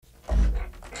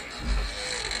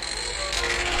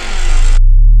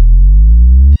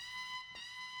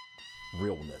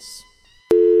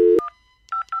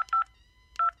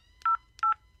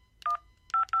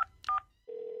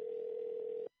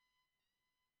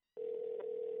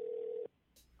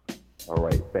All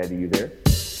right, Fatty, you there?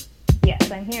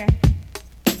 Yes, I'm here.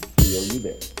 Theo, you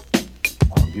there?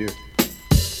 I'm here.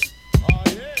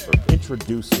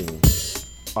 Introducing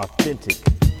authentic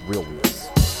realness.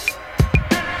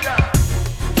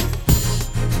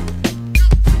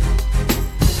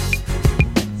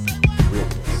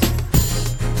 Realness.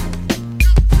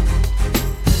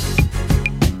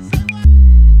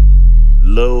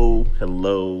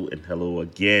 Hello, and hello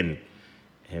again.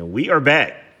 And we are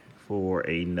back for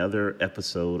another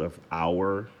episode of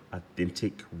our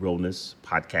Authentic Realness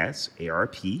podcast,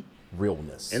 ARP.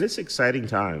 Realness. And it's exciting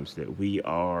times that we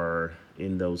are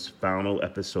in those final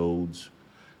episodes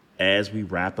as we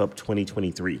wrap up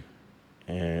 2023.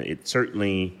 And it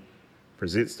certainly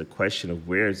presents the question of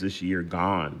where is this year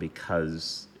gone?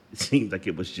 Because it seems like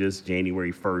it was just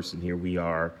January 1st, and here we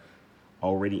are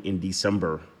already in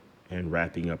December and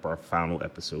wrapping up our final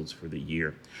episodes for the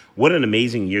year. What an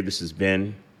amazing year this has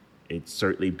been. It's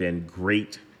certainly been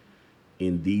great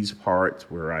in these parts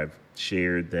where I've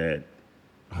shared that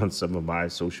on some of my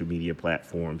social media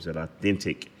platforms that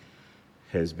authentic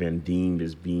has been deemed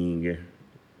as being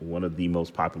one of the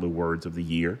most popular words of the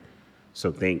year.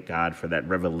 So thank God for that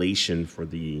revelation, for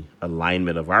the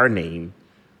alignment of our name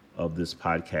of this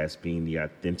podcast being the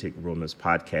Authentic Realness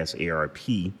Podcast,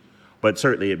 ARP, but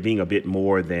certainly it being a bit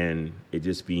more than it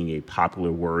just being a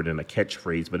popular word and a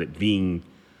catchphrase, but it being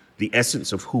the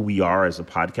essence of who we are as a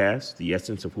podcast, the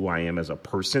essence of who I am as a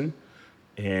person,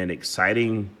 and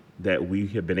exciting that we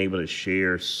have been able to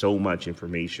share so much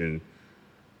information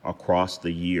across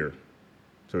the year.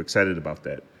 So excited about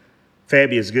that.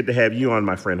 Fabi, it's good to have you on,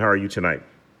 my friend. How are you tonight?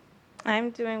 I'm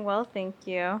doing well, thank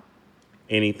you.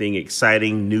 Anything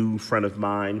exciting, new, front of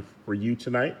mind for you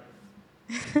tonight?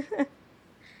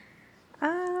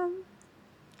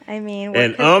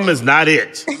 What is not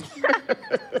it.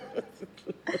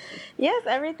 Yes,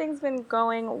 everything's been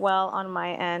going well on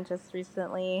my end. Just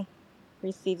recently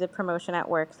received a promotion at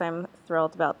work, so I'm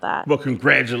thrilled about that. Well,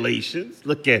 congratulations.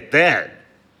 Look at that.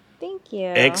 Thank you.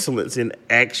 Excellence in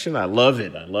action. I love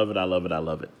it. I love it. I love it. I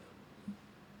love it.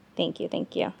 Thank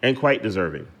you. And quite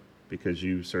deserving, because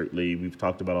we've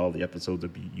talked about all the episodes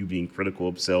of you being critical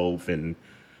of self and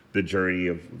the journey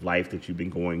of life that you've been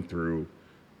going through.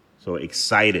 So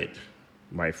excited,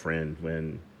 my friend,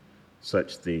 when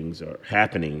such things are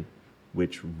happening,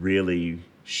 which really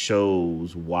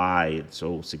shows why it's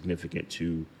so significant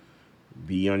to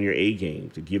be on your A game,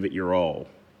 to give it your all,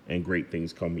 and great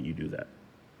things come when you do that.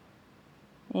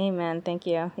 Amen. Thank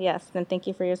you. Yes, and thank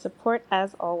you for your support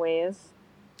as always.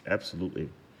 Absolutely.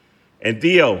 And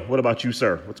Theo, what about you,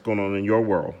 sir? What's going on in your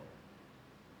world?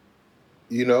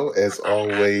 You know, as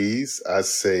always, I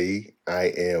say I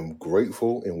am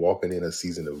grateful and walking in a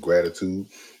season of gratitude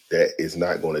that is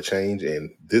not going to change.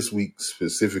 And this week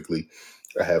specifically,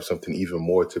 I have something even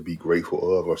more to be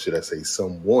grateful of, or should I say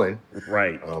someone.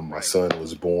 Right. My son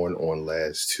was born on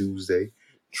last Tuesday,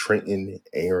 Trenton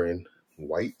Aaron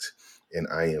White, and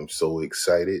I am so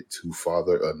excited to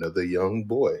father another young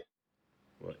boy.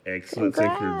 Well, excellent.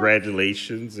 And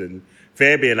congratulations. And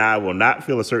Fabi and I will not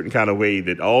feel a certain kind of way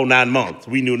that all 9 months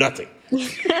we knew nothing.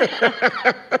 Best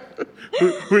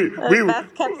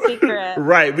kept secret.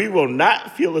 Right. We will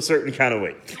not feel a certain kind of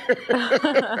way.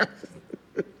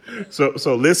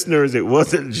 So listeners, it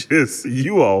wasn't just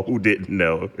you all who didn't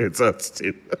know. It's us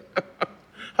too.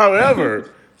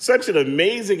 However, such an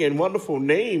amazing and wonderful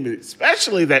name,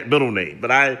 especially that middle name.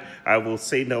 But I will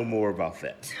say no more about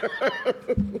that.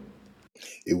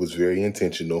 It was very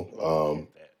intentional.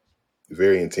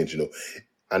 Very intentional.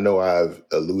 I know I've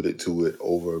alluded to it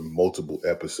over multiple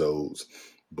episodes,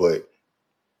 but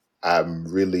I'm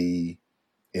really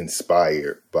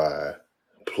inspired by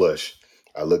Plush.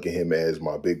 I look at him as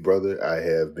my big brother. I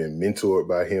have been mentored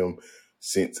by him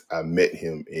since I met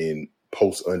him in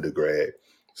post-undergrad.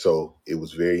 So it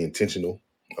was very intentional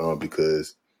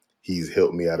because he's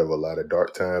helped me out of a lot of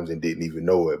dark times and didn't even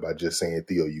know it by just saying,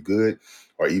 Theo, you good?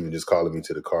 Or even just calling me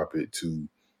to the carpet to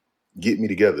get me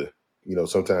together. You know,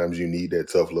 sometimes you need that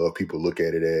tough love. People look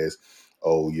at it as,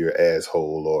 oh, you're an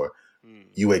asshole, or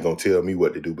you ain't going to tell me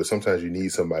what to do. But sometimes you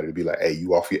need somebody to be like, hey,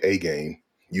 you off your A game.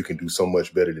 You can do so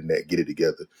much better than that. Get it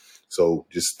together. So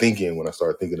just thinking, when I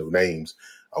started thinking of names,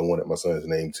 I wanted my son's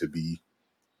name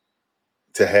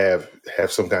to have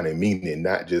some kind of meaning,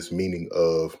 not just meaning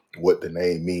of what the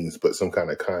name means, but some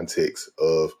kind of context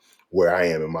of where I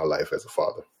am in my life as a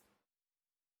father.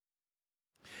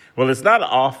 Well, it's not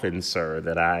often, sir,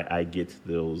 that I get to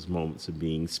those moments of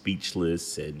being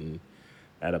speechless and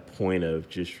at a point of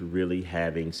just really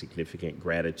having significant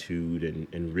gratitude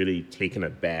and really taken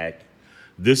aback.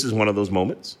 This is one of those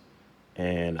moments.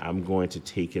 and I'm going to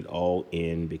take it all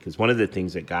in, because one of the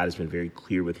things that God has been very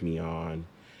clear with me on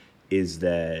is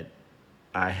that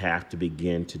I have to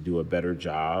begin to do a better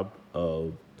job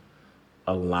of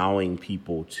allowing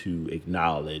people to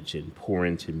acknowledge and pour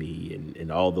into me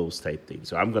and all those type things.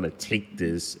 So I'm going to take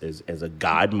this as a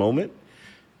God moment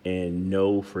and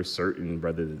know for certain,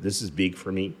 brother, that this is big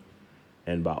for me.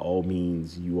 And by all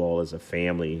means, you all as a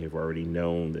family have already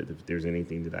known that if there's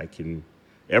anything that I can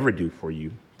ever do for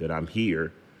you, that I'm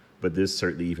here. But this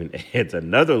certainly even adds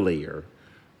another layer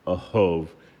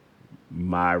of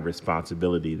my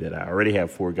responsibility, that I already have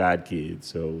 4 God kids.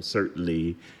 So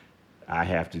certainly I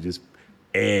have to just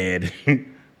add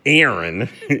Aaron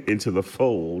into the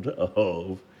fold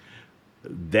of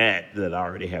that I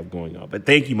already have going on. But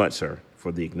thank you much, sir,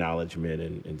 for the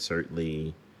acknowledgement. And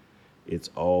certainly it's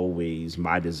always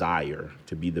my desire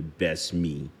to be the best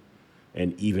me.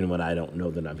 And even when I don't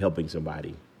know that I'm helping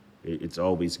somebody, it's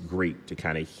always great to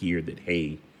kind of hear that,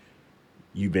 hey,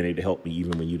 you've been able to help me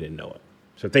even when you didn't know it.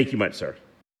 So thank you much, sir.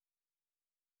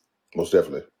 Most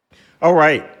definitely. All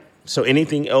right. So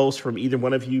anything else from either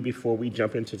one of you before we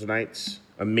jump into tonight's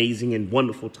amazing and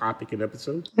wonderful topic and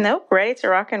episode? Nope, ready to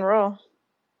rock and roll.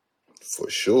 For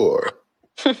sure.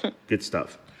 Good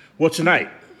stuff. Well,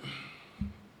 tonight,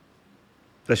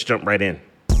 let's jump right in.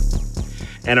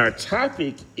 And our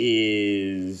topic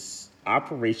is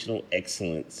operational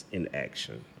excellence in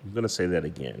action. I'm going to say that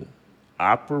again.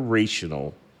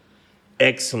 Operational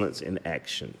excellence in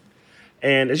action.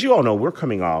 And as you all know, we're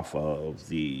coming off of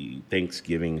the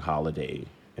Thanksgiving holiday,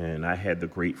 and I had the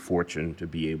great fortune to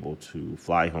be able to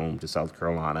fly home to South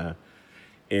Carolina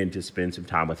and to spend some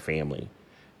time with family.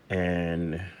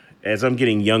 And as I'm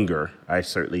getting younger, I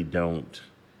certainly don't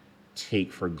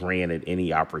take for granted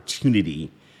any opportunity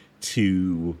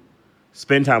to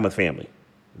spend time with family.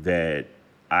 That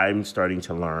I'm starting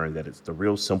to learn that it's the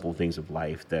real simple things of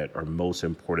life that are most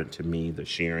important to me, the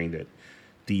sharing that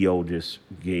Theo just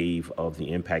gave of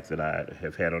the impact that I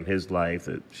have had on his life,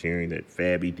 the sharing that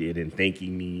Fabi did in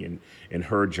thanking me and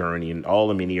her journey, and all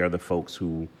the many other folks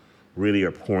who really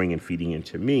are pouring and feeding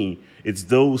into me. It's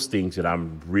those things that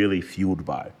I'm really fueled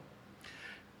by.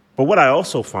 But what I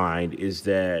also find is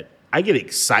that I get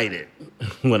excited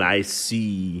when I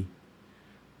see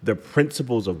the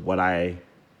principles of what I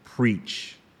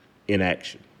preach in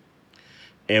action.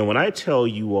 And when I tell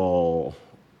you all,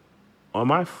 on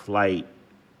my flight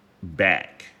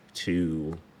back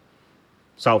to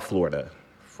South Florida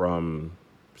from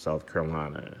South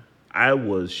Carolina, I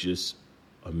was just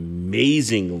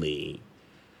amazingly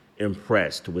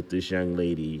impressed with this young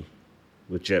lady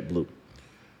with JetBlue.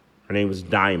 Her name was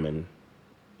Diamond,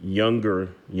 younger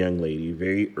young lady,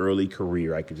 very early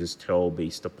career. I could just tell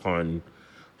based upon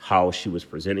how she was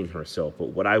presenting herself. But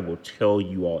what I will tell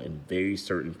you all in very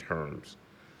certain terms,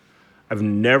 I've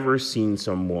never seen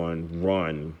someone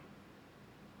run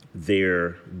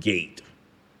their gate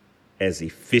as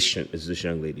efficient as this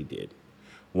young lady did.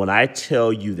 When I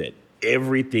tell you that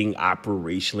everything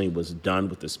operationally was done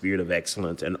with the spirit of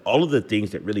excellence, and all of the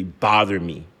things that really bother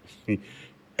me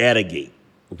at a gate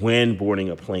when boarding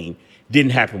a plane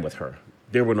didn't happen with her.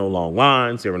 There were no long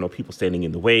lines. There were no people standing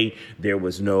in the way. There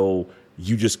was no,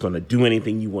 you just going to do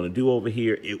anything you want to do over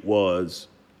here. It was,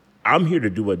 I'm here to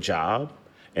do a job,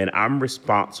 and I'm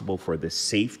responsible for the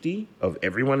safety of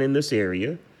everyone in this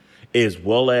area, as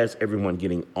well as everyone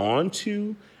getting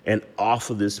onto and off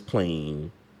of this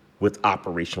plane with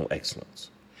operational excellence.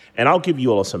 And I'll give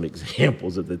you all some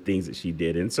examples of the things that she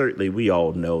did. And certainly we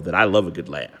all know that I love a good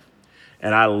laugh.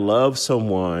 And I love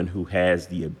someone who has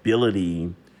the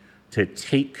ability to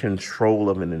take control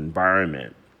of an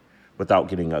environment without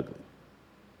getting ugly.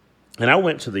 And I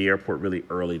went to the airport really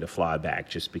early to fly back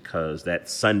just because that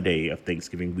Sunday of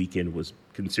Thanksgiving weekend was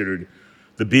considered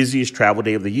the busiest travel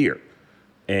day of the year.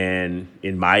 And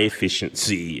in my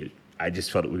efficiency, I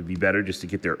just felt it would be better just to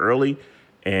get there early.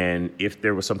 And if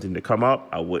there was something to come up,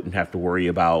 I wouldn't have to worry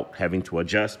about having to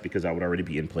adjust because I would already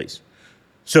be in place.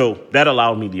 So that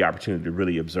allowed me the opportunity to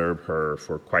really observe her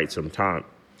for quite some time.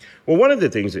 Well, one of the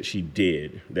things that she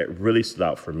did that really stood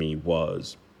out for me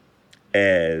was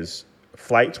as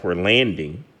flights were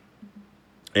landing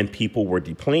and people were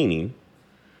deplaning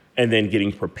and then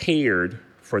getting prepared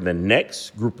for the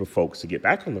next group of folks to get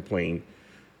back on the plane,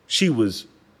 she was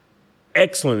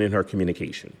excellent in her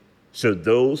communication. So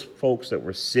those folks that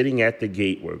were sitting at the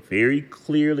gate were very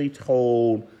clearly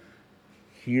told,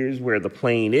 here's where the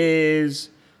plane is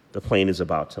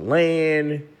about to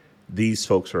land, these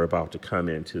folks are about to come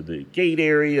into the gate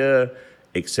area,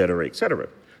 et cetera, et cetera.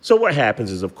 So what happens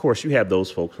is, of course, you have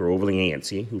those folks who are overly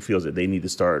antsy, who feels that they need to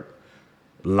start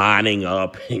lining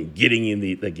up and getting in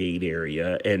the gate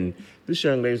area. And this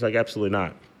young lady's like, absolutely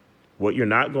not. What you're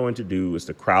not going to do is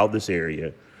to crowd this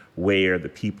area where the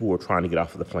people who are trying to get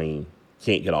off of the plane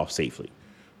can't get off safely.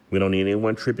 We don't need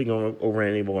anyone tripping over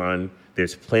anyone.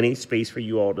 There's plenty of space for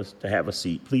you all to have a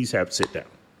seat. Please sit down.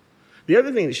 The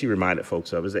other thing that she reminded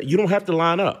folks of is that you don't have to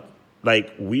line up.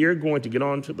 Like, we're going to get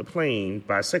onto the plane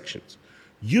by sections.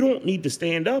 You don't need to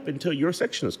stand up until your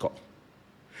section is called.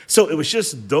 So it was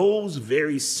just those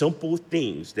very simple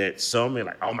things that some are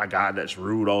like, oh my God, that's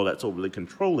rude, oh, that's overly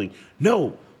controlling.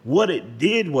 No, what it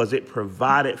did was it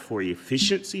provided for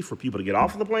efficiency for people to get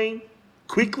off of the plane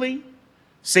quickly,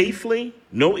 safely,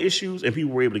 no issues, and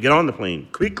people were able to get on the plane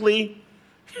quickly,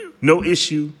 no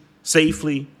issue,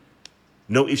 safely,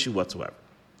 no issue whatsoever.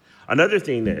 Another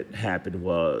thing that happened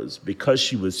was because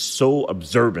she was so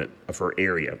observant of her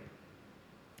area,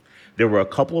 there were a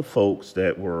couple of folks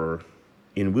that were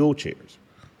in wheelchairs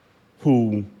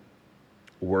who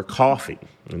were coughing.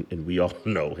 And we all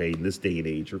know, hey, in this day and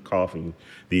age, you're coughing.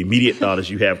 The immediate thought is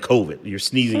you have COVID. You're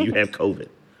sneezing, you have COVID.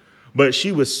 But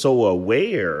she was so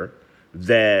aware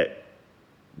that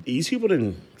these people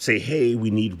didn't say, hey,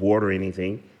 we need water or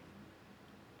anything.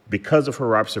 Because of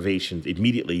her observations,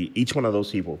 immediately, each one of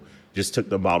those people just took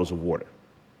the bottles of water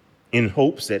in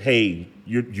hopes that, hey,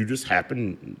 you just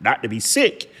happen not to be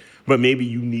sick, but maybe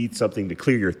you need something to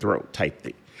clear your throat type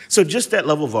thing. So just that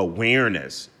level of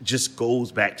awareness just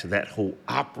goes back to that whole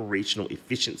operational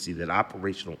efficiency, that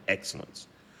operational excellence.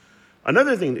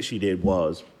 Another thing that she did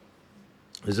was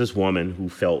this woman who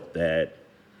felt that,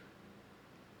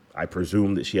 I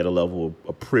presume that she had a level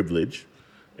of privilege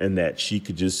and that she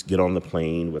could just get on the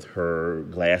plane with her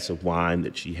glass of wine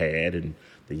that she had. And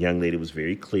the young lady was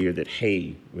very clear that,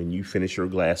 hey, when you finish your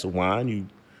glass of wine, you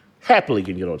happily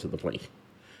can get onto the plane.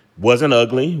 Wasn't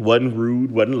ugly, wasn't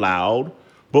rude, wasn't loud,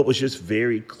 but was just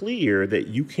very clear that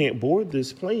you can't board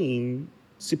this plane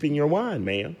sipping your wine,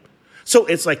 ma'am. So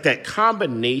it's like that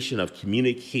combination of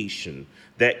communication,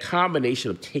 that combination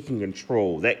of taking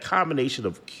control, that combination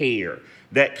of care,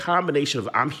 that combination of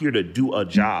I'm here to do a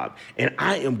job, and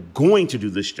I am going to do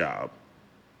this job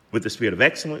with the spirit of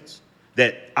excellence,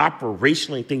 that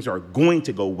operationally things are going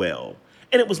to go well.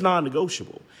 And it was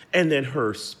non-negotiable. And then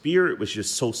her spirit was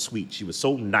just so sweet. She was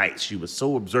so nice. She was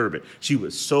so observant. She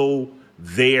was so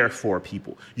there for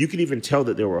people. You could even tell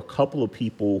that there were a couple of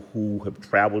people who have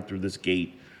traveled through this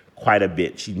gate quite a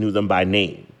bit. She knew them by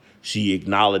name. She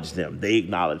acknowledged them. They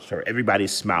acknowledged her.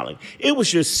 Everybody's smiling. It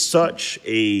was just such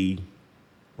a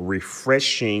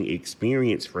refreshing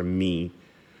experience for me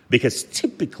because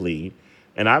typically,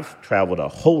 and I've traveled a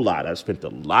whole lot. I've spent a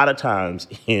lot of times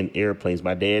in airplanes.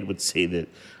 My dad would say that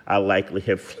I likely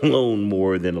have flown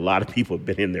more than a lot of people have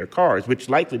been in their cars, which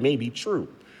likely may be true.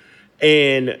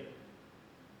 And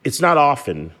it's not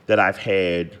often that I've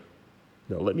had,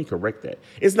 no, let me correct that.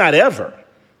 It's not ever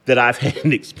that I've had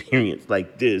an experience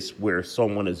like this where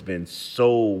someone has been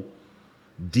so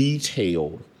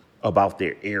detailed about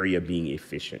their area being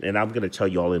efficient. And I'm going to tell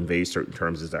you all in very certain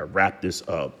terms as I wrap this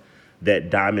up,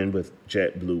 that Diamond with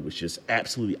JetBlue was just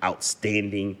absolutely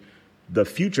outstanding. The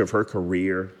future of her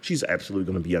career, she's absolutely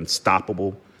going to be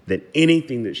unstoppable. That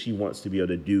anything that she wants to be able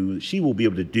to do, she will be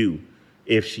able to do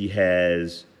if she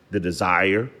has the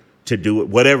desire to do it,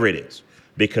 whatever it is.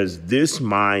 Because this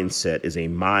mindset is a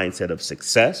mindset of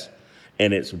success,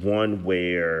 and it's one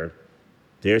where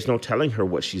there's no telling her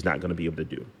what she's not going to be able to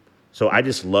do. So I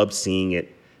just love seeing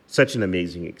it. Such an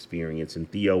amazing experience.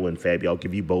 And Theo and Fabi, I'll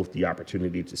give you both the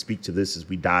opportunity to speak to this as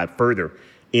we dive further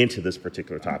into this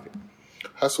particular topic.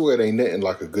 I swear it ain't nothing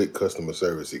like a good customer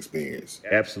service experience.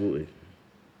 Absolutely.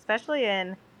 Especially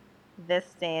in this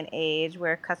day and age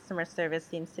where customer service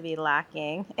seems to be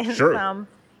lacking in Sure. some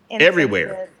instances.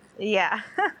 Everywhere. Yeah.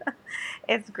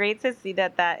 It's great to see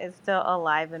that that is still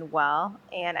alive and well.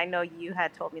 And I know you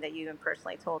had told me that you even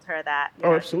personally told her that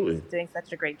Absolutely. she's doing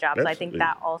such a great job. So I think Absolutely.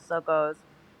 that also goes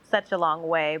such a long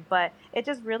way. But it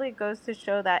just really goes to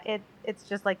show that it's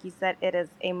just like you said, it is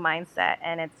a mindset,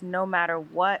 and it's no matter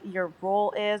what your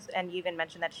role is. And you even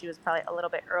mentioned that she was probably a little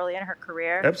bit early in her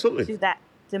career. Absolutely. To that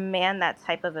demand that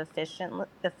type of efficiency,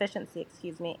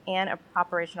 and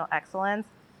operational excellence.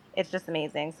 It's just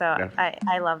amazing. So Yeah.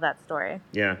 I love that story.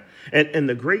 Yeah. And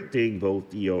the great thing, both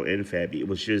Theo and Fabi, it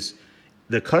was just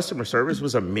the customer service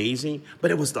was amazing,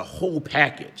 but it was the whole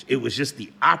package. It was just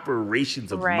the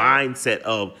operations of Right. mindset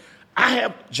of I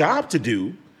have a job to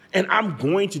do, and I'm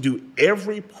going to do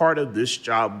every part of this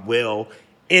job well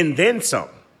and then some.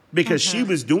 Because she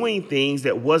was doing things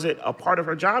that wasn't a part of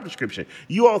her job description.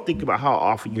 You all think about how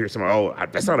often you hear someone, oh,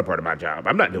 that's not a part of my job.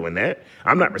 I'm not doing that.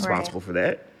 I'm not responsible for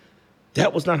that.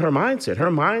 That was not her mindset. Her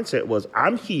mindset was,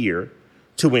 I'm here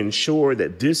to ensure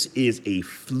that this is a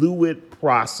fluid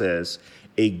process,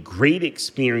 a great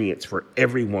experience for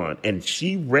everyone. And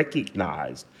she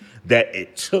recognized that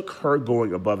it took her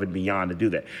going above and beyond to do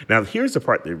that. Now, here's the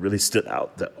part that really stood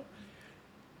out, though.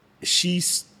 She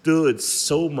stood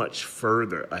so much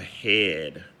further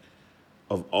ahead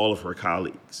of all of her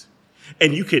colleagues.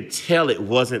 And you could tell it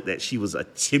wasn't that she was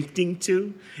attempting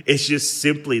to. It's just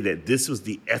simply that this was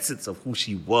the essence of who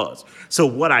she was. So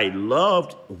what I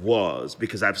loved was,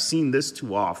 because I've seen this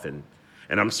too often,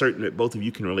 and I'm certain that both of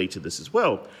you can relate to this as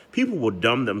well, people will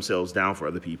dumb themselves down for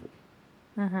other people.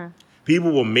 Mm-hmm.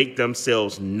 People will make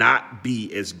themselves not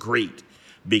be as great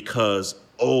because,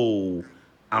 oh,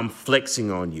 I'm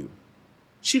flexing on you.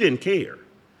 She didn't care,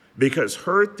 because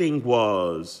her thing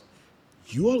was,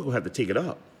 you all gonna have to take it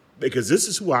up, because this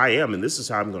is who I am and this is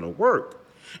how I'm gonna work.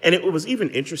 And it was even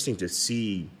interesting to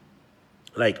see,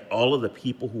 like, all of the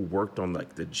people who worked on,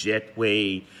 like, the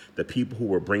jetway, the people who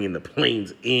were bringing the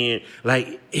planes in,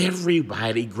 like,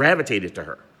 everybody gravitated to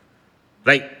her.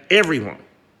 Like, everyone.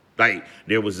 Like,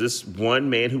 there was this one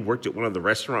man who worked at one of the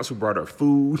restaurants who brought her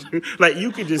food. Like,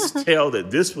 you could just tell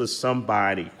that this was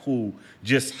somebody who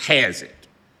just has it.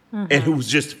 Mm-hmm. And who's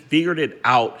just figured it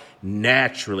out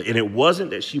naturally. And it wasn't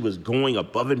that she was going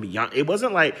above and beyond. It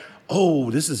wasn't like, oh,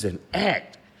 this is an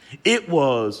act. It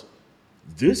was,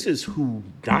 this is who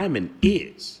Diamond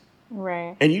is.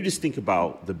 Right. And you just think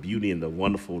about the beauty and the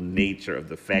wonderful nature of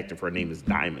the fact that her name is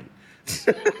Diamond.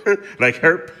 Like,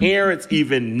 her parents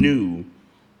even knew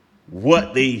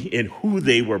what they and who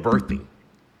they were birthing.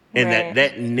 And right.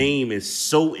 that name is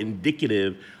so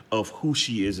indicative of who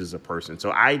she is as a person.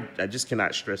 So I just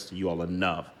cannot stress to you all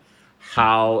enough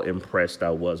how impressed I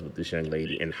was with this young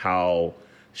lady, and how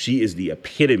she is the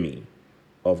epitome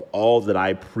of all that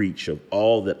I preach, of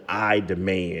all that I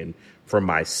demand from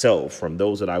myself, from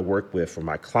those that I work with, from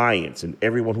my clients, and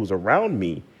everyone who's around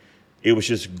me. It was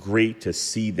just great to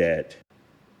see that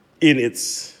in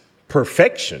its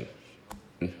perfection.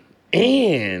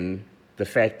 And the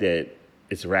fact that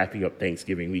it's wrapping up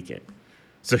Thanksgiving weekend.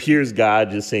 So here's God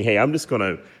just saying, hey, I'm just going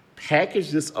to package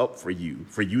this up for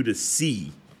you to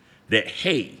see that,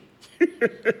 hey,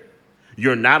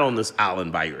 you're not on this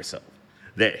island by yourself.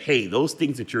 That, hey, those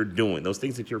things that you're doing, those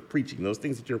things that you're preaching, those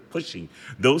things that you're pushing,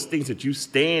 those things that you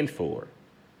stand for,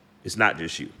 it's not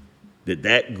just you.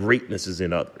 That greatness is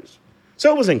in others.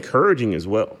 So it was encouraging as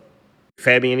well.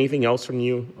 Fabi, anything else from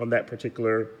you on that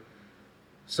particular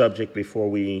subject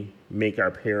before we make our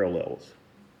parallels?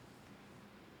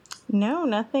 No,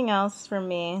 nothing else from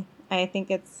me. I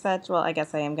think it's such, well, I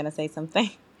guess I am going to say something.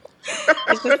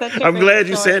 It's just such a I'm great glad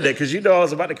you story. said that, because you know I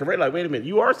was about to correct, like, wait a minute,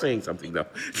 you are saying something, though.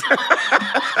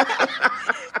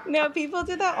 No, people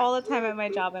do that all the time at my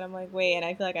job, and I'm like, wait, and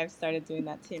I feel like I've started doing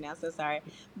that too now, so sorry.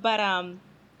 But,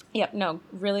 yep, no,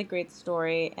 really great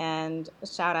story, and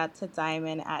shout out to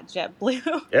Diamond at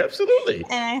JetBlue. Absolutely.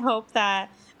 And I hope that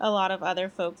a lot of other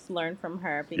folks learn from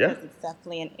her, because Yeah. it's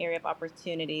definitely an area of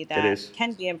opportunity It that is.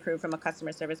 can be improved from a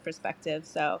customer service perspective.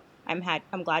 So I'm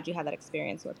glad you had that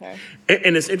experience with her.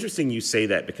 And it's interesting you say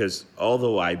that, because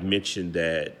although I mentioned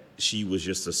that she was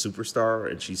just a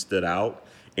superstar and she stood out,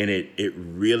 and it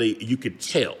really, you could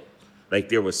tell, like,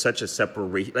 there was such a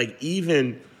separation. Like,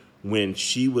 even when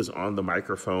she was on the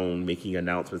microphone making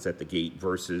announcements at the gate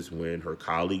versus when her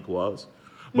colleague was.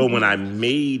 But when I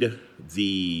made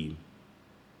the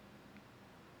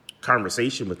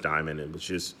conversation with Diamond and was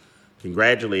just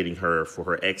congratulating her for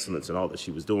her excellence and all that she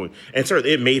was doing, and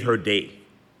certainly it made her day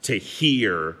to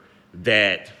hear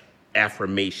that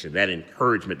affirmation, that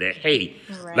encouragement, that, hey,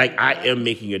 Right. like, I am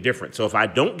making a difference. So if I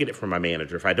don't get it from my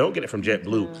manager, if I don't get it from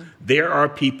JetBlue, there are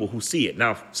people who see it.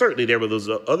 Now, certainly there were those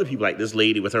other people, like this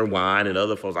lady with her wine, and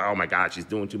other folks like, oh my God, she's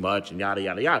doing too much, and yada,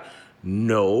 yada, yada.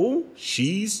 No,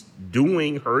 she's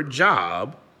doing her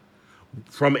job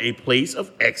from a place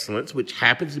of excellence, which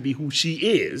happens to be who she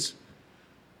is.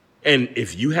 And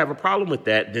if you have a problem with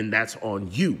that, then that's on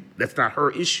you. That's not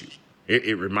her issue.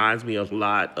 It reminds me a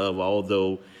lot of,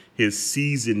 although his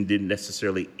season didn't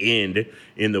necessarily end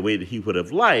in the way that he would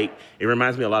have liked, it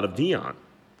reminds me a lot of Dion,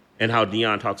 and how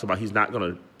Dion talks about he's not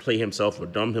going to play himself or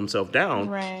dumb himself down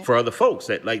Right. for other folks.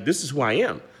 That, like, this is who I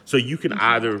am. So you can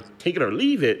either take it or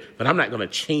leave it, but I'm not going to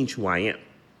change who I am.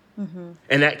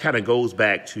 And that kind of goes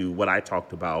back to what I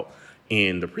talked about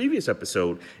in the previous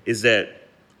episode, is that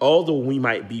although we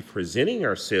might be presenting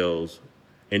ourselves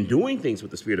and doing things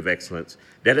with the spirit of excellence,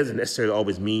 that doesn't necessarily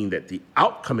always mean that the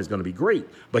outcome is going to be great.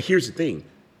 But here's the thing.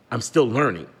 I'm still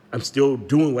learning. I'm still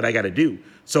doing what I got to do.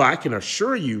 So I can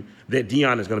assure you that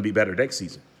Dion is going to be better next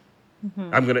season.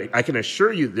 I can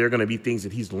assure you there are going to be things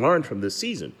that he's learned from this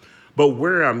season. But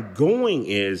where I'm going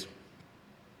is,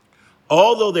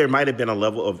 although there might have been a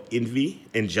level of envy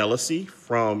and jealousy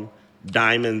from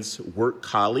Diamond's work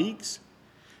colleagues,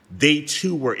 they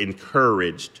too were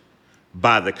encouraged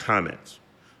by the comments,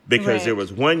 because there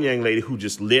was one young lady who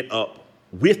just lit up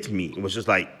with me and was just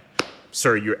like,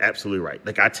 sir, you're absolutely right.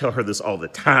 Like, I tell her this all the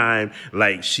time.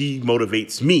 Like, she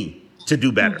motivates me to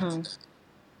do better.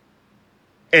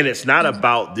 And it's not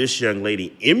about this young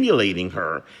lady emulating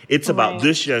her. It's about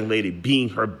this young lady being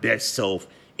her best self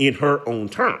in her own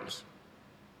terms.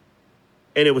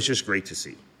 And it was just great to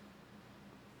see.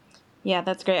 Yeah,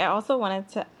 that's great. I also wanted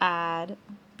to add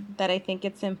that I think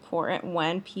it's important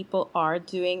when people are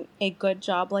doing a good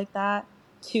job like that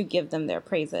to give them their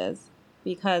praises,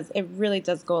 because it really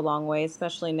does go a long way,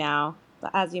 especially now.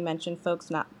 But as you mentioned,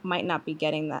 folks might not be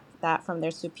getting that from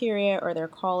their superior or their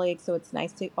colleagues. So it's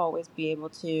nice to always be able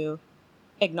to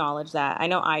acknowledge that. I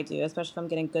know I do, especially if I'm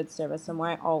getting good service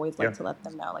somewhere. I always like to let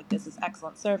them know, like, this is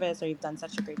excellent service, or you've done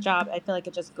such a great job. I feel like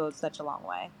it just goes such a long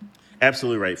way.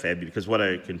 Absolutely right, Fabi, because what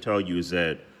I can tell you is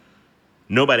that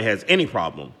nobody has any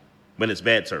problem when it's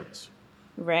bad service.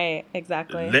 Right,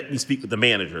 exactly. Let me speak with the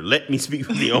manager. Let me speak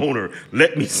with the owner.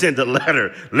 Let me send a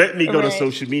letter. Let me go to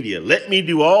social media. Let me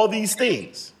do all these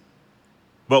things.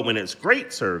 But when it's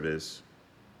great service,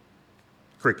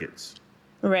 crickets,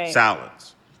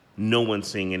 silence, no one's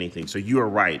saying anything. So you are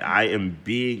right. I am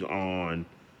big on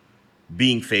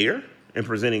being fair and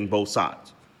presenting both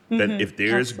sides. That if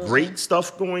there's great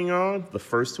stuff going on, the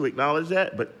first to acknowledge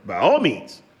that, but by all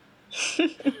means,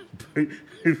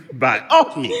 by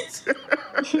all means,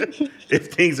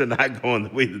 if things are not going the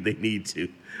way that they need to,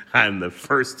 I'm the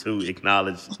first to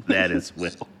acknowledge that as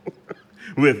well,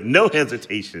 with no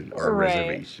hesitation or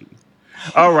reservation.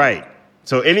 All right.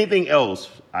 So anything else,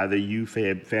 either you,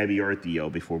 Fabi, or Theo,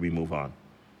 before we move on?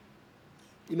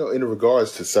 You know, in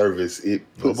regards to service, it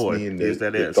puts me in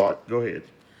the thought. Go ahead.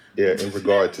 Yeah, in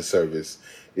regard to service,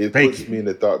 it puts me in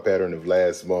the thought pattern of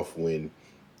last month when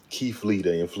Keith Lee, the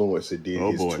influencer, did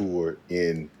his tour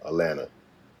in Atlanta.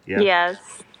 Yeah. Yes.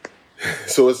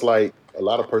 So it's like a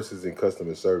lot of persons in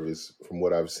customer service, from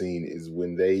what I've seen, is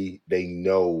when they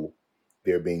know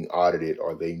they're being audited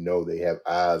or they know they have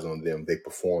eyes on them, they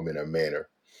perform in a manner.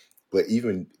 But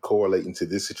even correlating to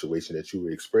this situation that you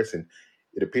were expressing,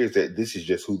 it appears that this is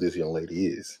just who this young lady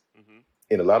is.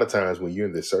 And a lot of times when you're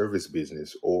in the service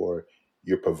business or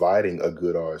you're providing a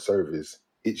good or a service,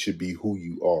 it should be who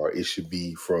you are. It should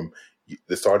be from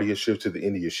the start of your shift to the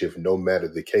end of your shift. No matter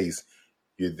the case,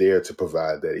 you're there to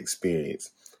provide that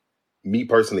experience. Me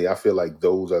personally, I feel like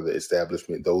those are the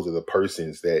establishment, those are the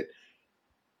persons that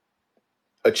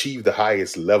achieve the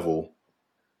highest level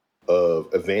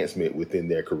of advancement within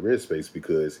their career space,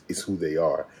 because it's who they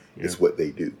are. Yeah. It's what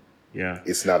they do. Yeah.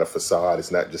 It's not a facade.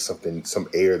 It's not just some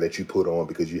air that you put on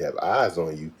because you have eyes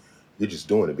on you. You're just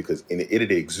doing it because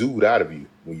it'll exude out of you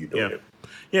when you're doing it.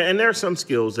 Yeah, and there are some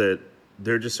skills that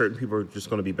there are just certain people are just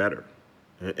going to be better.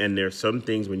 And there's some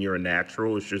things when you're a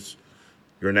natural, it's just,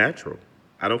 you're natural.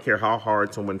 I don't care how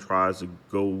hard someone tries to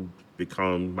go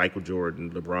become Michael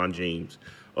Jordan, LeBron James,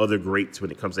 other greats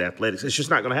when it comes to athletics. It's just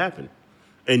not going to happen.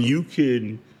 And you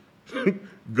can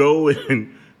go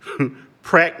and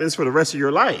practice for the rest of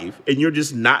your life, and you're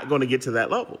just not going to get to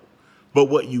that level. But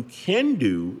what you can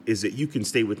do is that you can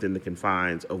stay within the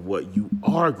confines of what you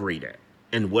are great at.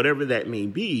 And whatever that may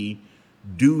be,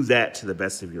 do that to the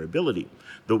best of your ability.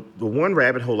 The one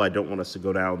rabbit hole I don't want us to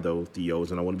go down, though, Theo,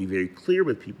 and I want to be very clear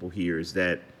with people here, is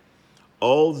that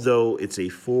although it's a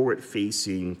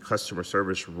forward-facing customer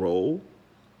service role,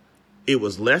 it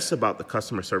was less about the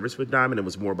customer service with Diamond. It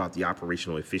was more about the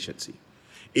operational efficiency.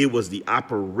 It was the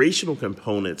operational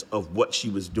components of what she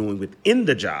was doing within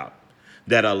the job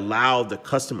that allowed the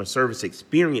customer service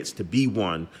experience to be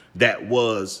one that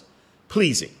was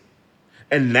pleasing.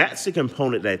 And that's the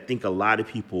component that I think a lot of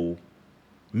people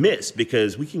miss,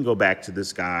 because we can go back to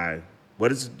this guy.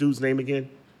 What is the dude's name again?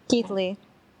 Keith Lee.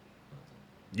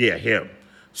 Yeah, him.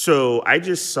 So I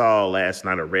just saw last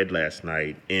night, or read last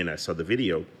night, and I saw the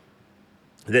video,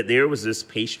 that there was this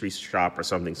pastry shop or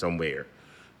something somewhere,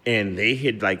 and they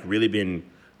had like really been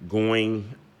going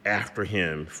after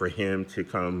him for him to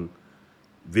come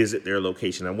visit their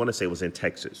location. I want to say it was in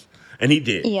Texas. And he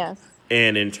did. Yes.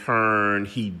 And in turn,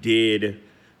 he did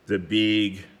the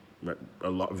big,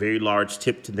 very large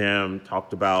tip to them,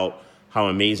 talked about how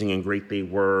amazing and great they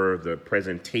were. The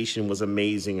presentation was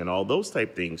amazing and all those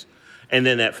type things. And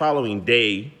then that following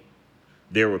day,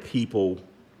 there were people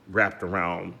wrapped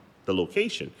around the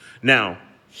location. Now,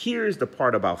 here's the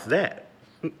part about that.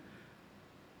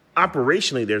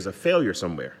 Operationally, there's a failure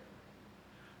somewhere,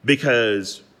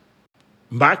 because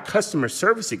my customer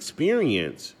service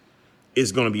experience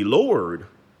is going to be lowered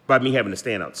by me having to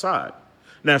stand outside.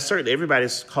 Now, certainly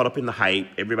everybody's caught up in the hype.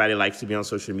 Everybody likes to be on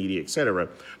social media, et cetera.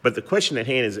 But the question at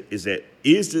hand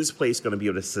is this place going to be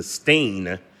able to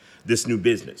sustain this new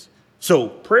business? So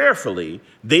prayerfully,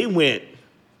 they went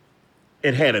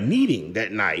and had a meeting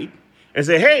that night and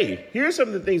said, hey, here's some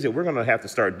of the things that we're going to have to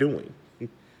start doing.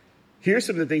 Here's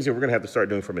some of the things that we're going to have to start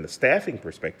doing from a staffing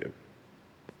perspective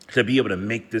to be able to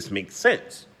make this make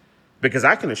sense. Because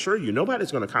I can assure you,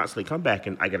 nobody's going to constantly come back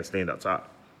and I got to stand outside.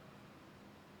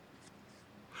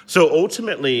 So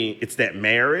ultimately, it's that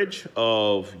marriage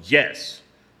of, yes,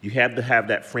 you have to have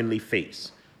that friendly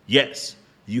face. Yes,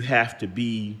 you have to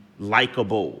be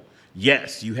likable.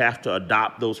 Yes, you have to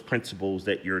adopt those principles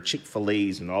that your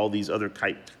Chick-fil-A's and all these other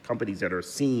companies that are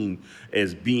seen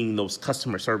as being those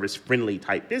customer service friendly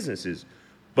type businesses.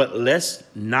 But let's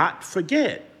not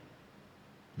forget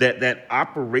that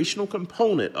operational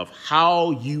component of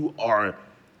how you are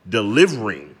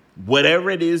delivering whatever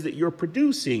it is that you're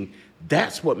producing,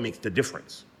 that's what makes the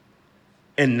difference.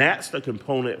 And that's the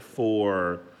component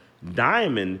for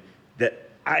Diamond that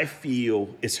I feel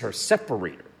is her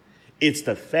separator. It's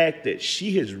the fact that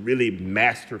she has really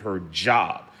mastered her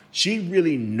job. She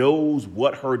really knows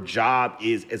what her job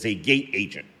is as a gate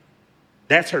agent.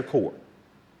 That's her core.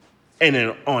 And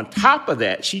then on top of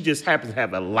that, she just happens to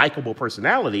have a likable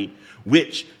personality,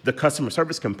 which the customer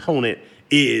service component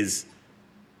is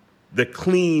the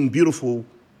clean, beautiful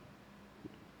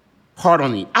part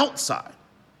on the outside.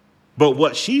 But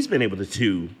what she's been able to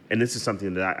do, and this is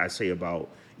something that I say about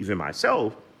even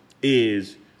myself,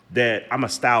 is that I'm a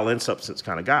style and substance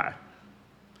kind of guy.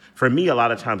 For me, a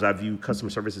lot of times I view customer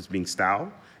service as being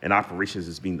style and operations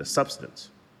as being the substance.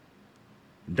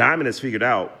 Diamond has figured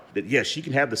out that, yes, she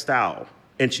can have the style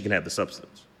and she can have the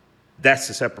substance. That's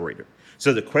the separator.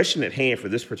 So the question at hand for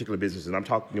this particular business that I'm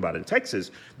talking about in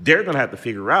Texas, they're going to have to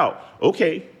figure out,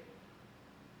 okay,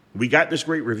 we got this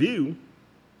great review.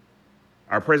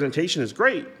 Our presentation is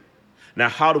great. Now,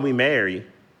 how do we marry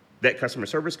that customer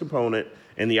service component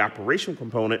and the operational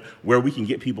component where we can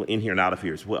get people in here and out of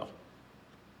here as well?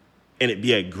 And it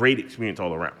be a great experience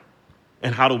all around.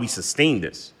 And how do we sustain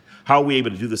this? How are we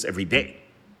able to do this every day?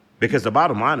 Because the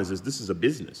bottom line is this is a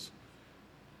business.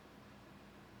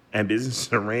 And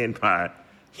businesses are ran by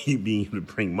you being able to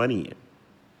bring money in.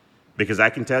 Because I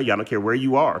can tell you, I don't care where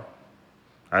you are.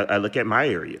 I look at my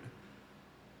area.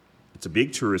 It's a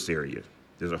big tourist area.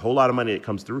 There's a whole lot of money that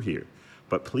comes through here.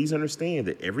 But please understand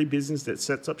that every business that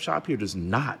sets up shop here does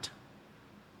not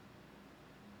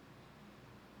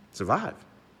survive.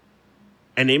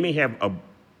 And they may have a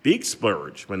big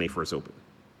splurge when they first open.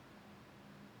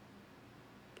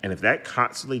 And if that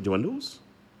constantly dwindles,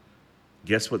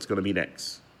 guess what's going to be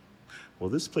next? Well,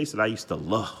 this place that I used to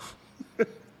love,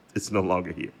 it's no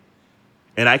longer here.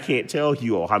 And I can't tell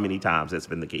you all how many times that's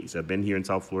been the case. I've been here in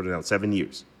South Florida now 7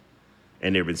 years.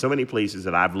 And there have been so many places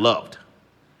that I've loved.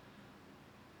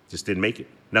 Just didn't make it.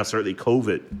 Now, certainly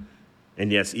COVID,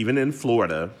 and yes, even in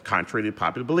Florida, contrary to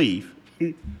popular belief,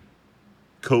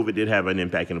 COVID did have an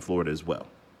impact in Florida as well.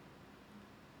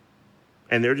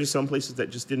 And there are just some places that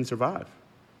just didn't survive.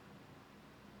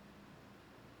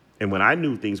 And when I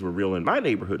knew things were real in my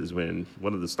neighborhood is when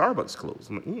one of the Starbucks closed.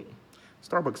 I'm like,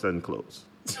 Starbucks doesn't close.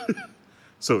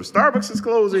 So if Starbucks is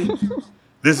closing,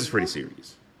 this is pretty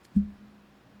serious.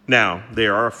 Now,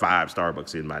 there are 5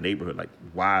 Starbucks in my neighborhood. Like,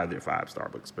 why are there 5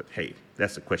 Starbucks? But hey,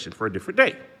 that's a question for a different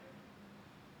day.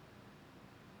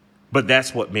 But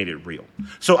that's what made it real.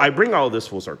 So I bring all this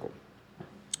full circle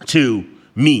to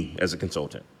me as a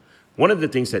consultant. One of the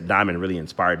things that Diamond really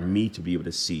inspired me to be able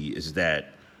to see is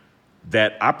that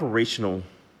operational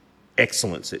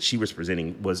excellence that she was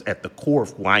presenting was at the core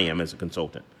of who I am as a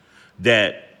consultant.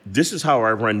 That this is how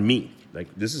I run me. Like,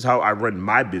 this is how I run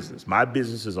my business. My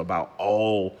business is about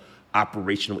all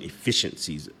operational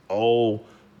efficiencies, all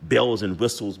bells and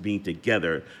whistles being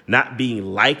together, not being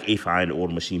like a fine oil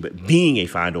machine, but being a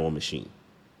fine oil machine.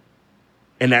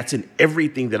 And that's in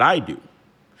everything that I do.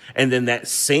 And then that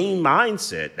same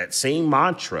mindset, that same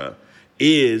mantra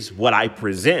is what I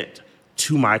present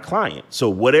to my client. So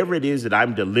whatever it is that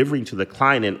I'm delivering to the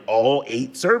client in all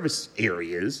 8 service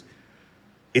areas,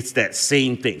 it's that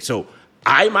same thing. So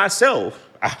I myself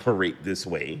operate this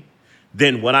way.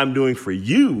 Then what I'm doing for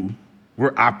you,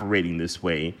 we're operating this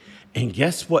way. And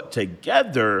guess what?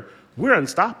 Together, we're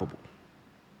unstoppable.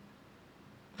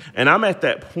 And I'm at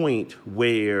that point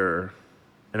where,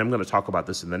 and I'm going to talk about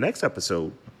this in the next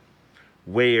episode,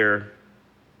 where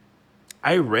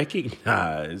I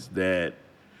recognize that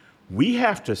we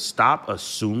have to stop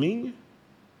assuming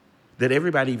that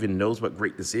everybody even knows what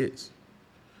greatness is.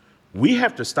 We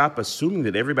have to stop assuming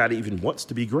that everybody even wants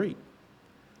to be great.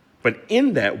 But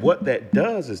in that, what that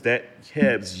does is that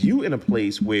has you in a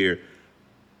place where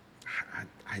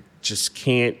I just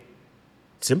can't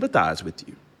sympathize with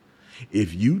you.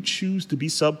 If you choose to be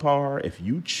subpar, if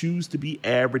you choose to be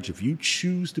average, if you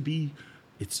choose to be,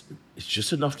 it's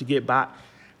just enough to get by.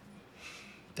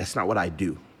 That's not what I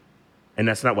do. And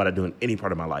that's not what I do in any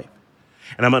part of my life.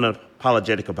 And I'm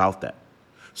unapologetic about that.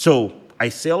 So I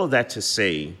say all of that to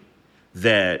say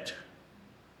that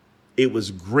it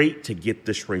was great to get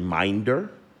this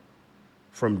reminder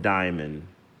from Diamond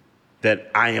that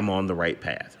I am on the right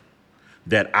path,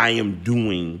 that I am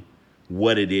doing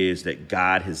what it is that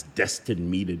God has destined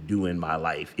me to do in my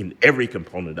life, in every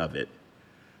component of it.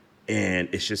 And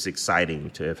it's just exciting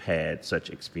to have had such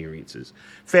experiences.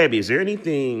 Fabi, is there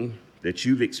anything that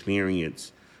you've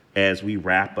experienced as we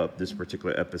wrap up this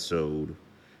particular episode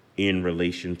in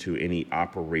relation to any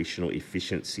operational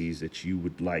efficiencies that you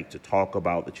would like to talk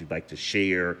about, that you'd like to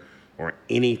share, or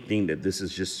anything that this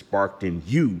has just sparked in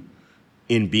you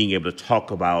in being able to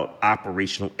talk about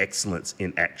operational excellence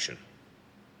in action?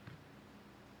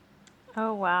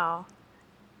 Oh, wow.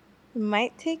 It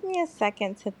might take me a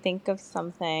second to think of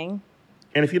something.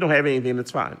 And if you don't have anything,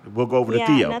 that's fine. We'll go over to Yeah,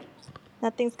 Theo.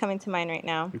 nothing's coming to mind right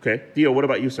now. Okay. Theo, what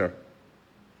about you, sir?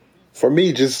 For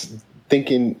me, just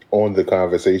thinking on the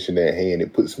conversation at hand,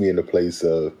 it puts me in a place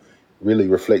of really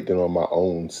reflecting on my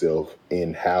own self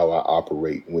and how I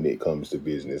operate when it comes to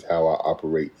business, how I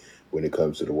operate when it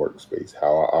comes to the workspace,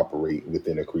 how I operate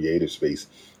within a creative space,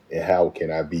 and how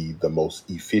can I be the most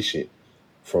efficient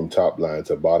from top line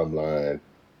to bottom line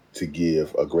to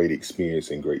give a great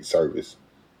experience and great service.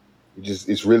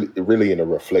 It's really in a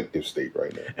reflective state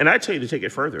right now. And I tell you to take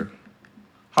it further.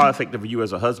 How effective are you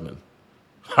as a husband?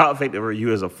 How effective are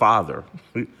you as a father?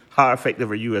 How effective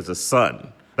are you as a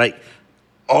son? Like,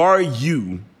 are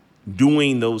you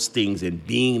doing those things and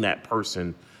being that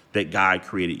person that God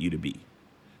created you to be?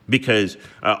 Because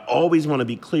I always want to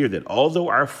be clear that although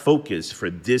our focus for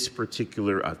this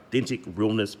particular Authentic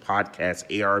Realness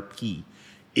podcast, ARP,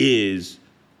 is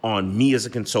on me as a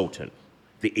consultant,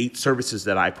 the 8 services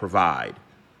that I provide,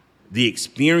 the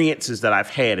experiences that I've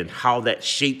had and how that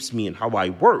shapes me and how I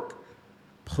work,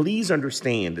 please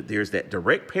understand that there's that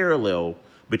direct parallel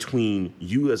between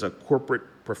you as a corporate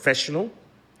professional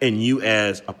and you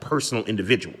as a personal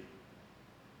individual.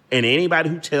 And anybody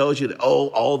who tells you that, oh,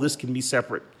 all this can be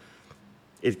separate,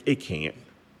 it can't.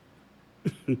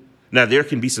 Now, there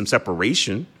can be some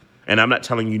separation, and I'm not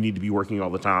telling you need to be working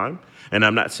all the time, and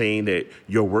I'm not saying that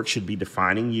your work should be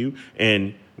defining you.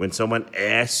 And when someone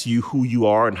asks you who you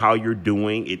are and how you're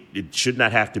doing, it should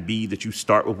not have to be that you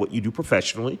start with what you do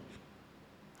professionally.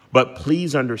 But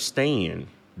please understand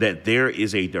that there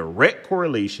is a direct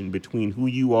correlation between who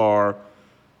you are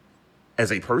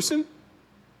as a person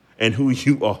and who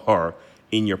you are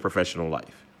in your professional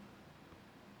life.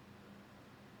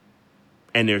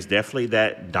 And there's definitely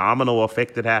that domino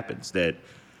effect that happens, that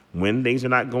when things are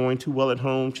not going too well at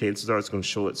home, chances are it's going to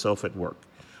show itself at work.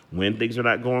 When things are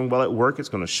not going well at work, it's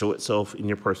going to show itself in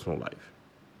your personal life.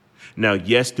 Now,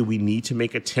 yes, do we need to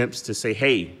make attempts to say,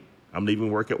 hey, I'm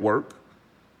leaving work at work?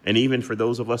 And even for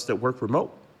those of us that work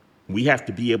remote, we have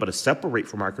to be able to separate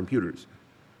from our computers.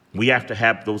 We have to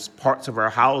have those parts of our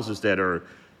houses that are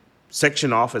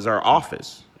sectioned off as our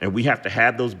office. And we have to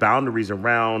have those boundaries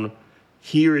around,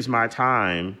 here is my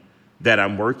time that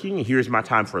I'm working, and here's my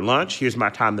time for lunch, here's my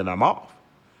time that I'm off.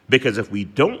 Because if we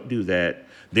don't do that,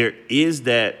 there is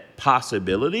that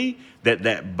possibility that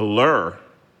that blur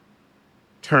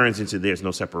turns into there's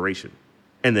no separation.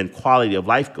 And then quality of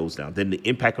life goes down. Then the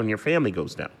impact on your family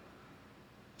goes down.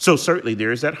 So certainly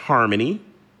there is that harmony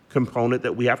component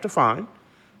that we have to find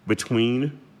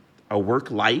between our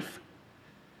work life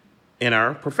and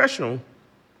our professional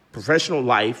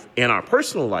life and our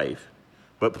personal life.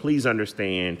 But please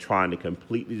understand, trying to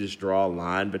completely just draw a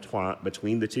line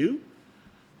between the two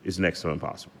is next to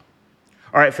impossible.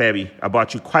 All right, Fabi, I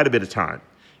bought you quite a bit of time.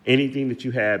 Anything that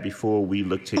you have before we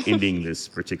look to ending this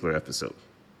particular episode?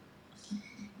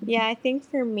 Yeah, I think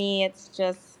for me, it's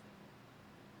just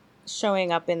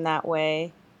showing up in that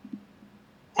way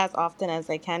as often as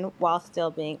I can while still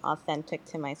being authentic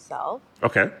to myself.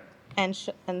 Okay. And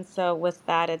so with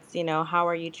that, it's, how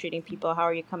are you treating people? How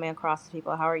are you coming across to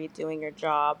people? How are you doing your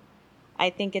job? I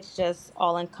think it's just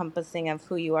all encompassing of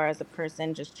who you are as a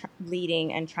person, just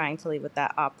leading and trying to lead with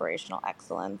that operational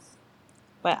excellence.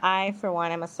 But I, for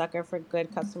one, am a sucker for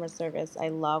good customer service. I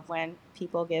love when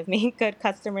people give me good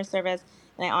customer service.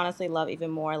 And I honestly love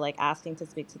even more like asking to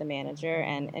speak to the manager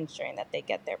and ensuring that they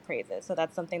get their praises. So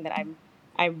that's something that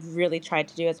I really try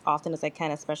to do as often as I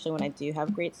can, especially when I do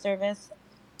have great service.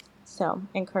 So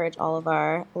encourage all of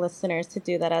our listeners to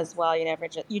do that as well.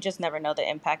 You just never know the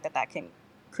impact that can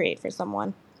create for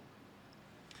someone.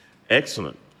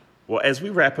 Excellent. Well, as we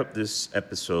wrap up this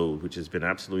episode, which has been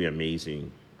absolutely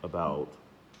amazing about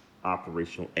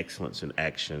operational excellence in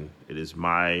action, it is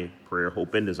my prayer,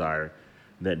 hope, and desire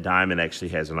that Diamond actually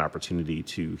has an opportunity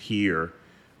to hear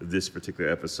this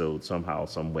particular episode somehow,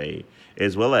 some way,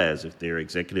 as well as if there are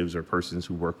executives or persons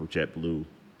who work with JetBlue,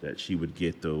 that she would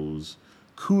get those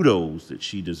kudos that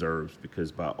she deserves,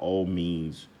 because by all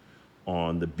means,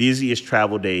 on the busiest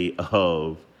travel day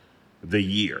of the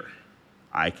year,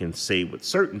 I can say with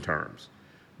certain terms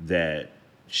that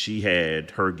she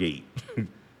had her gate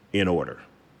in order.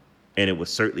 And it was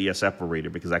certainly a separator,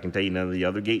 because I can tell you none of the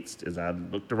other gates, as I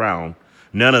looked around,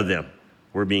 none of them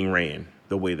were being ran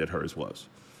the way that hers was.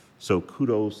 So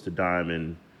kudos to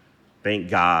Diamond. Thank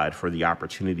God for the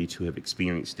opportunity to have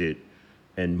experienced it.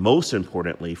 And most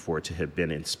importantly, for it to have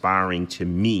been inspiring to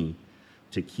me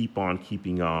to keep on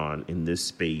keeping on in this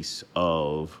space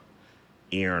of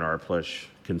Aaron R. Plush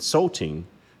Consulting,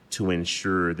 to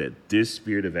ensure that this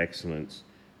spirit of excellence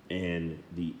and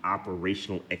the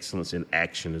operational excellence in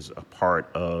action is a part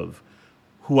of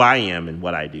who I am and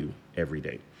what I do every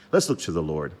day. Let's look to the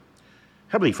Lord.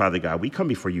 Heavenly Father God, we come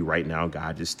before you right now,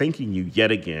 God, just thanking you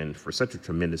yet again for such a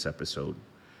tremendous episode.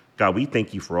 God, we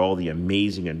thank you for all the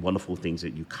amazing and wonderful things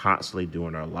that you constantly do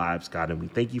in our lives, God, and we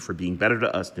thank you for being better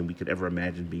to us than we could ever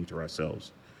imagine being to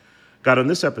ourselves. God, on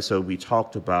this episode, we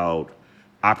talked about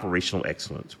operational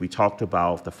excellence. We talked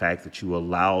about the fact that you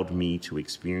allowed me to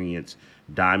experience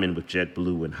Diamond with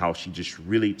JetBlue, and how she just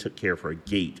really took care of her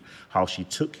gate, how she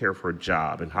took care of her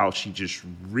job, and how she just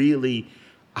really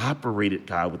operated,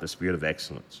 God, with the spirit of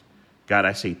excellence. God,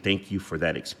 I say thank you for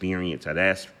that experience. I'd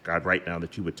ask, God, right now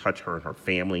that you would touch her and her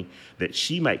family, that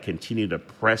she might continue to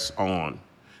press on,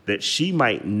 that she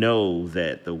might know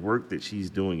that the work that she's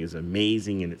doing is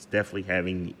amazing, and it's definitely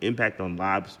having the impact on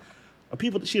lives of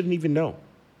people that she didn't even know.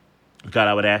 God,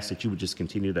 I would ask that you would just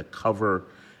continue to cover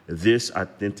this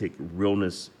Authentic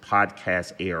Realness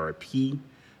Podcast ARP,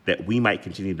 that we might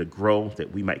continue to grow,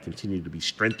 that we might continue to be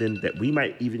strengthened, that we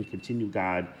might even continue,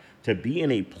 God, to be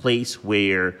in a place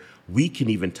where we can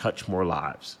even touch more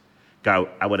lives. God,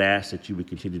 I would ask that you would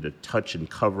continue to touch and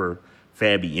cover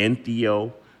Fabi and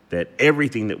Theo, that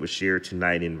everything that was shared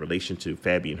tonight in relation to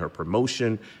Fabi and her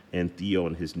promotion, and Theo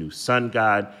and his new son,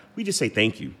 God, we just say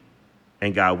thank you.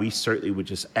 And God, we certainly would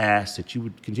just ask that you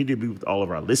would continue to be with all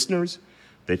of our listeners,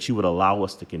 that you would allow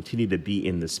us to continue to be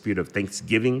in the spirit of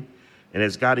thanksgiving. And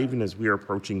as God, even as we are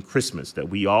approaching Christmas, that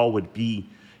we all would be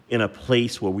in a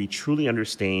place where we truly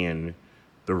understand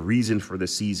the reason for the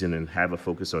season and have a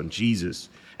focus on Jesus.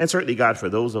 And certainly, God, for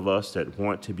those of us that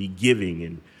want to be giving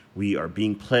and we are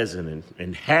being pleasant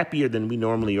and happier than we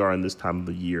normally are in this time of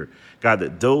the year, God,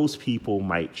 that those people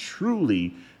might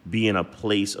truly be in a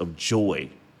place of joy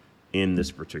in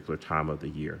this particular time of the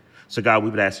year. So God, we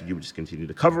would ask that you would just continue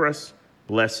to cover us,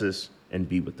 bless us, and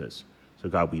be with us. So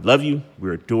God, we love you,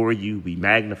 we adore you, we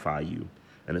magnify you,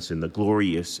 and it's in the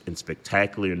glorious and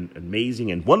spectacular and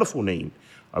amazing and wonderful name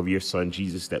of your son,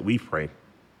 Jesus, that we pray.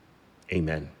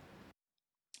 Amen.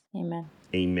 Amen.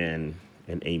 Amen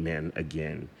and amen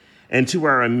again. And to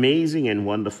our amazing and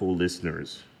wonderful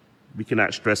listeners, we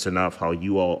cannot stress enough how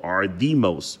you all are the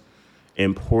most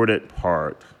important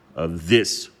part of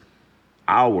this,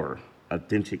 our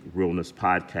Authentic Realness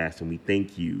Podcast, and we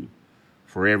thank you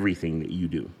for everything that you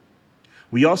do.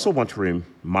 We also want to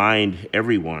remind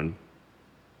everyone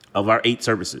of our 8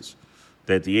 services,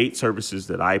 that the 8 services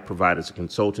that I provide as a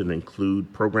consultant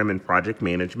include program and project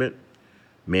management,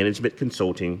 management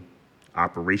consulting,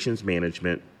 operations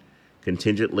management,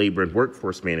 contingent labor and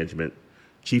workforce management,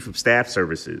 chief of staff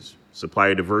services,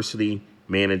 supplier diversity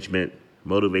management,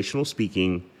 motivational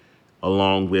speaking,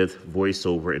 along with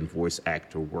voiceover and voice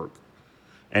actor work.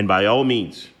 And by all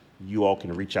means, you all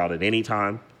can reach out at any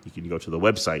time. You can go to the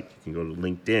website, you can go to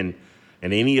LinkedIn,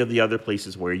 and any of the other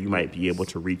places where you might be able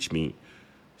to reach me,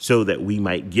 so that we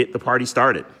might get the party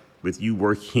started with you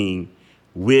working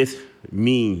with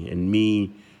me and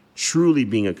me truly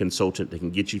being a consultant that can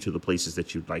get you to the places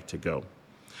that you'd like to go.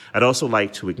 I'd also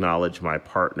like to acknowledge my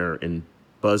partner in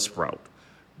Buzzsprout,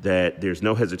 that there's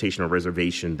no hesitation or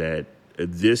reservation that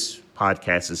this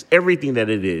podcast is everything that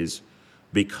it is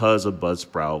because of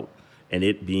Buzzsprout and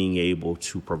it being able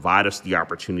to provide us the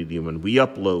opportunity when we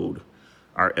upload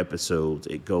our episodes,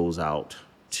 it goes out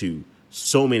to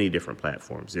so many different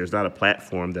platforms. There's not a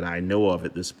platform that I know of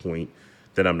at this point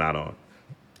that I'm not on.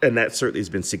 And that certainly has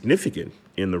been significant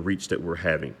in the reach that we're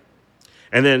having.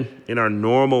 And then in our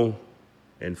normal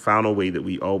and final way that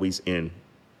we always end,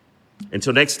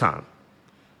 until next time,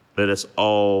 Let us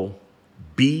all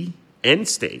be and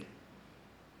stay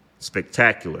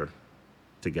spectacular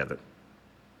together.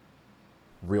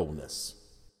 Realness.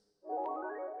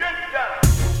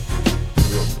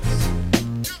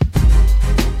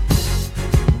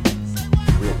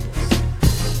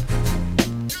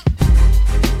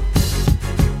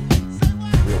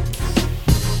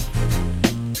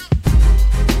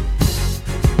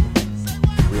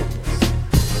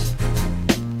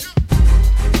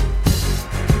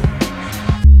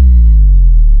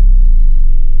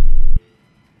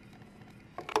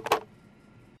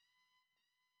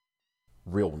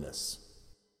 Realness.